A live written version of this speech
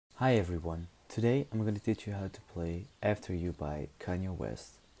Hi everyone, today I'm going to teach you how to play After You by Kanye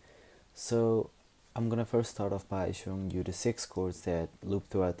West. So I'm going to first start off by showing you the 6 chords that loop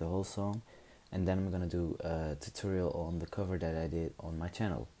throughout the whole song, and then I'm going to do a tutorial on the cover that I did on my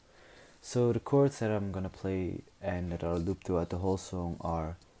channel. So the chords that I'm going to play and that are looped throughout the whole song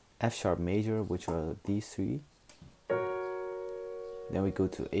are F sharp major, which are these 3. Then we go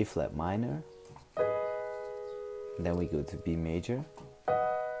to A flat minor, then we go to B major,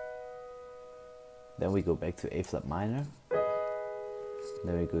 then we go back to A flat minor,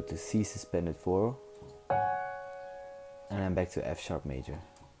 then we go to C suspended 4, and then back to F sharp major.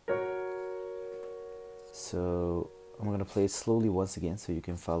 So I'm going to play it slowly once again so you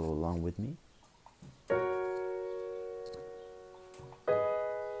can follow along with me.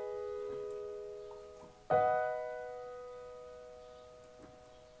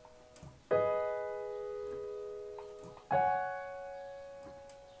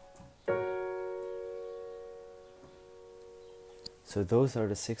 So those are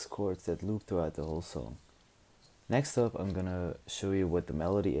the 6 chords that loop throughout the whole song. Next up, I'm gonna show you what the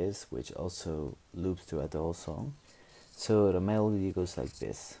melody is, which also loops throughout the whole song. So the melody goes like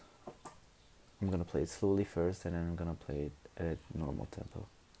this. I'm gonna play it slowly first, and then I'm gonna play it at normal tempo.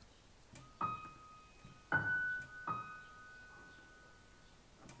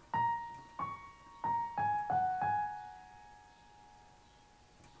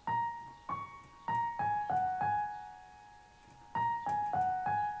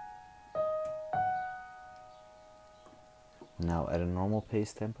 Now at a normal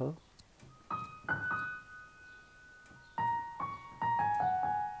pace tempo.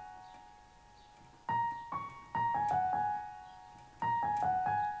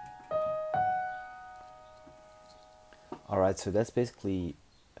 Alright, so that's basically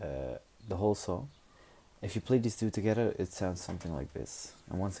the whole song. If you play these 2 together, it sounds something like this.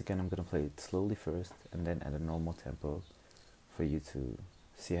 And once again, I'm gonna play it slowly first, and then at a normal tempo for you to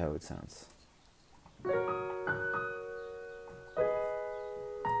see how it sounds.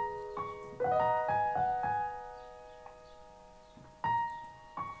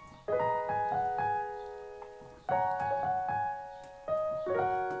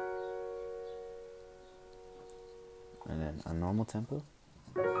 And then a normal tempo.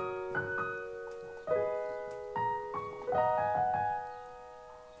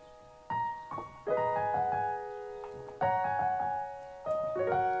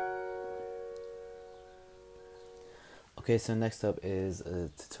 Okay, so next up is a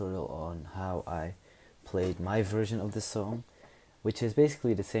tutorial on how I played my version of the song, which is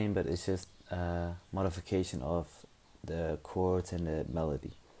basically the same, but it's just a modification of the chords and the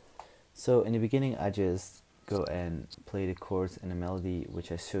melody. So in the beginning, I just go and play the chords and the melody,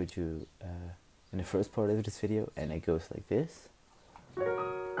 which I showed you in the first part of this video, and it goes like this.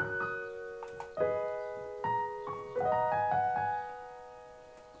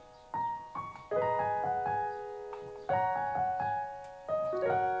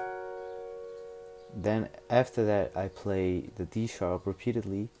 Then after that, I play the D sharp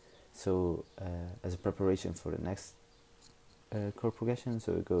repeatedly, so as a preparation for the next chord progression.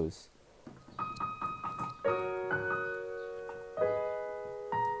 So it goes.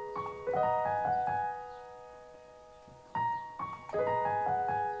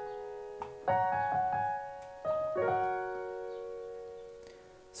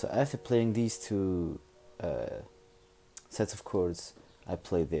 So after playing these 2 sets of chords, I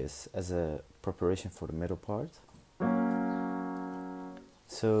play this as a preparation for the middle part.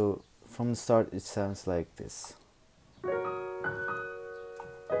 So from the start, it sounds like this.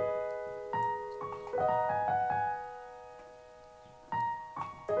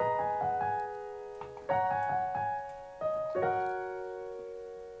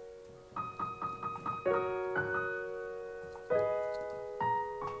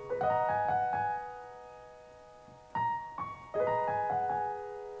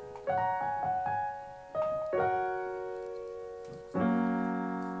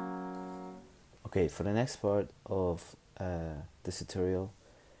 Okay, for the next part of this tutorial,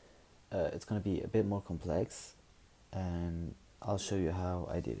 it's going to be a bit more complex, and I'll show you how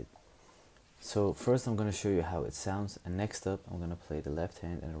I did it. So first I'm going to show you how it sounds, and next up I'm going to play the left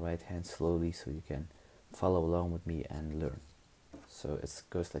hand and the right hand slowly so you can follow along with me and learn. So it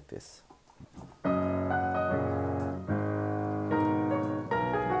goes like this.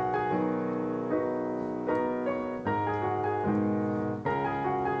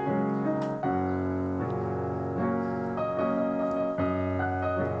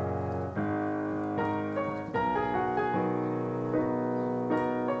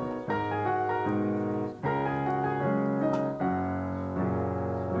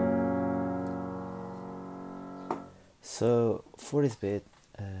 So for this bit,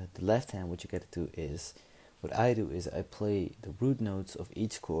 the left hand, what you gotta do is, what I do is I play the root notes of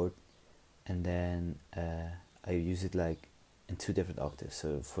each chord, and then I use it like in two different octaves.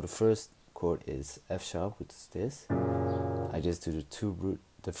 So for the first chord is F sharp, which is this. I just do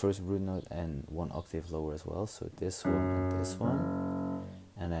the first root note and one octave lower as well. So this one and this one,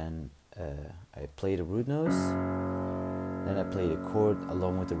 and then I play the root notes. Then I play the chord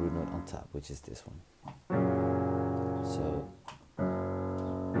along with the root note on top, which is this one.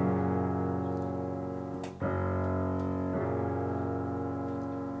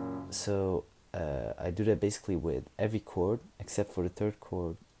 So I do that basically with every chord except for the third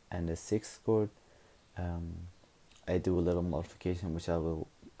chord and the sixth chord. I do a little modification which I will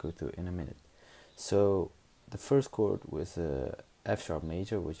go through in a minute. So the first chord with F sharp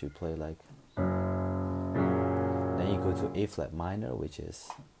major, which you play like, then you go to A flat minor, which is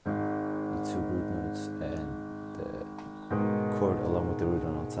the two root notes and the chord along with the root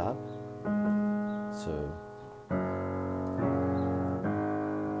note on top. So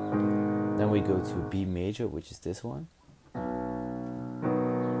then we go to B major, which is this one.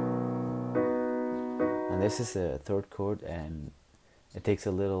 And this is the third chord, and it takes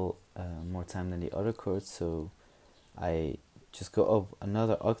a little more time than the other chords, so I just go up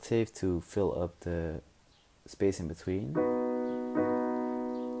another octave to fill up the space in between.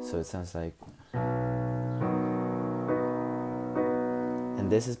 So it sounds like,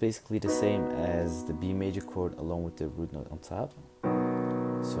 and this is basically the same as the B major chord along with the root note on top.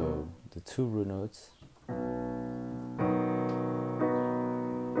 So the two root notes,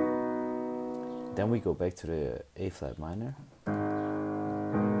 then we go back to the A flat minor,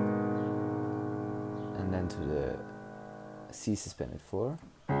 and then to the C suspended 4,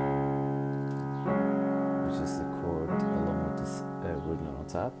 which is the chord along with this root note on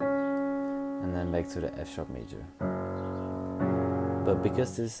top, and then back to the F sharp major. But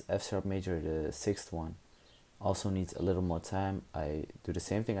because this F sharp major, the sixth one, also needs a little more time, I do the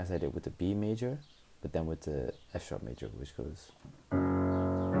same thing as I did with the B major, but then with the F sharp major, which goes,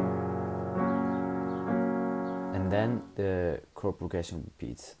 and then the chord progression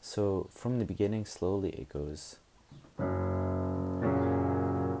repeats. So from the beginning, slowly it goes.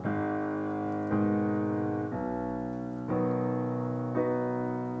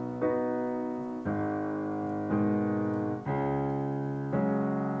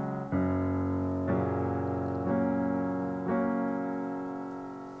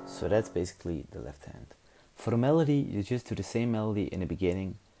 So that's basically the left hand. For the melody, you just do the same melody in the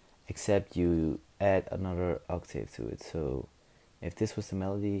beginning, except you add another octave to it. So if this was the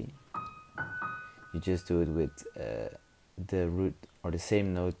melody, you just do it with the root or the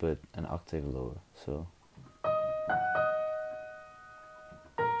same note but an octave lower. So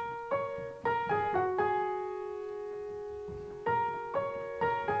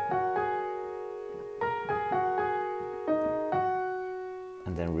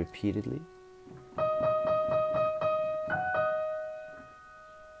and then repeatedly.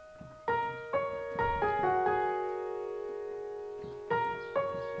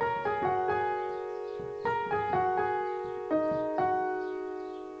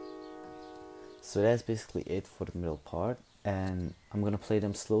 So that's basically it for the middle part, and I'm gonna play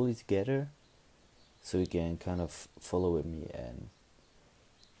them slowly together so you can kind of follow with me and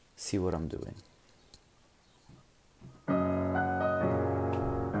see what I'm doing.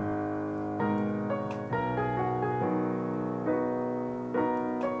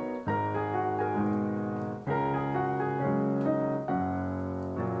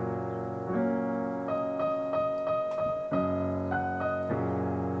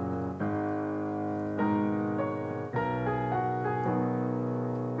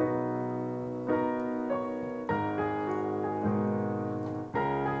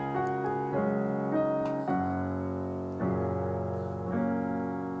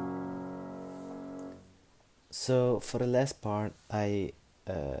 So for the last part, I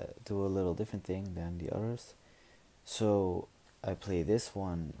do a little different thing than the others. So I play this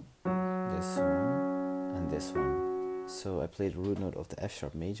one, and this one. So I play the root note of the F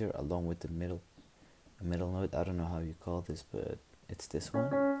sharp major along with the middle note. I don't know how you call this, but it's this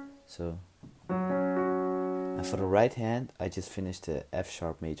one. So, and for the right hand, I just finished the F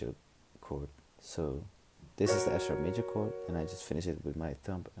sharp major chord. So this is the F sharp major chord, and I just finish it with my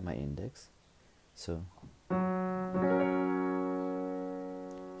thumb and my index. So,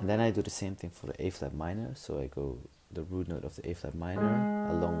 and then I do the same thing for the A flat minor. So I go the root note of the A flat minor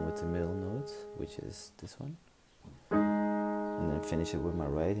along with the middle note, which is this one, and then finish it with my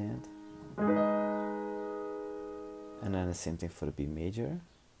right hand. And then the same thing for the B major.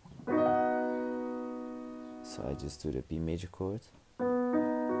 So I just do the B major chord, and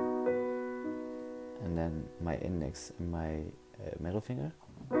then my index and my middle finger.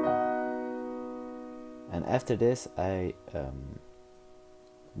 And after this,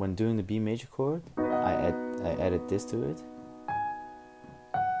 when doing the B major chord, I added this to it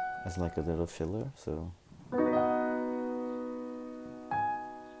as like a little filler. So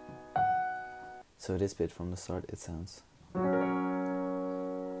this bit from the start, it sounds.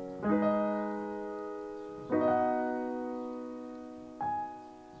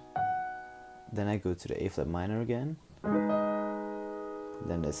 Then I go to the A flat minor again.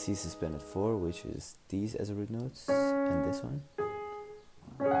 Then the C suspended 4, which is these as a root notes, and this one.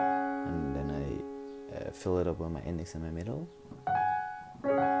 And then I fill it up with my index and my middle.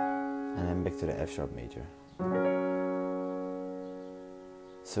 And then back to the F sharp major.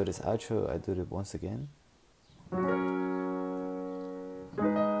 So this outro, I do it once again.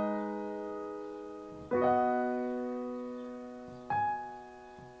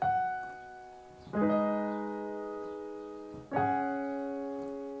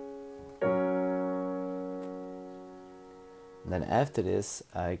 Then after this,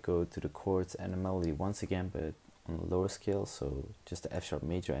 I go to the chords and the melody once again, but on a lower scale, so just the F sharp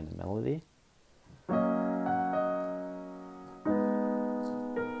major and the melody.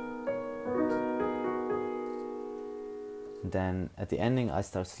 Then at the ending, I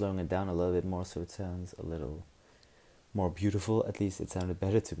start slowing it down a little bit more, so it sounds a little more beautiful. At least it sounded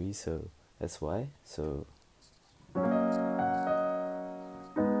better to me, so that's why. So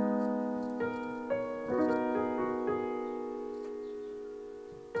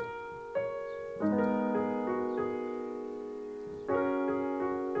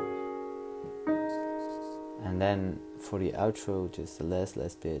and then for the outro, just the last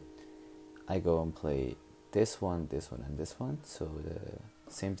bit, I go and play this one, and this one. So the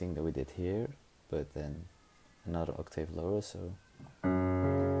same thing that we did here, but then another octave lower. So,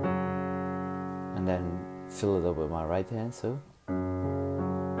 and then fill it up with my right hand. So,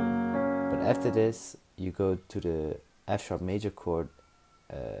 but after this, you go to the F sharp major chord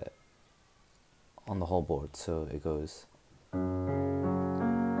on the whole board. So it goes.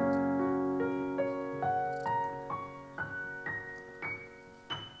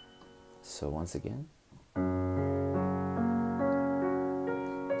 So once again.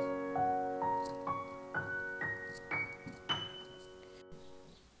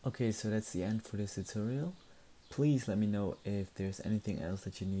 Okay, so that's the end for this tutorial. Please let me know if there's anything else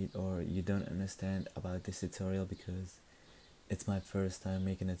that you need or you don't understand about this tutorial, because it's my first time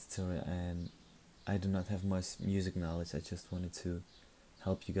making a tutorial and I do not have much music knowledge. I just wanted to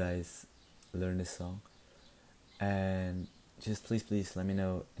help you guys learn this song. And just please let me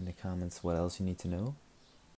know in the comments what else you need to know.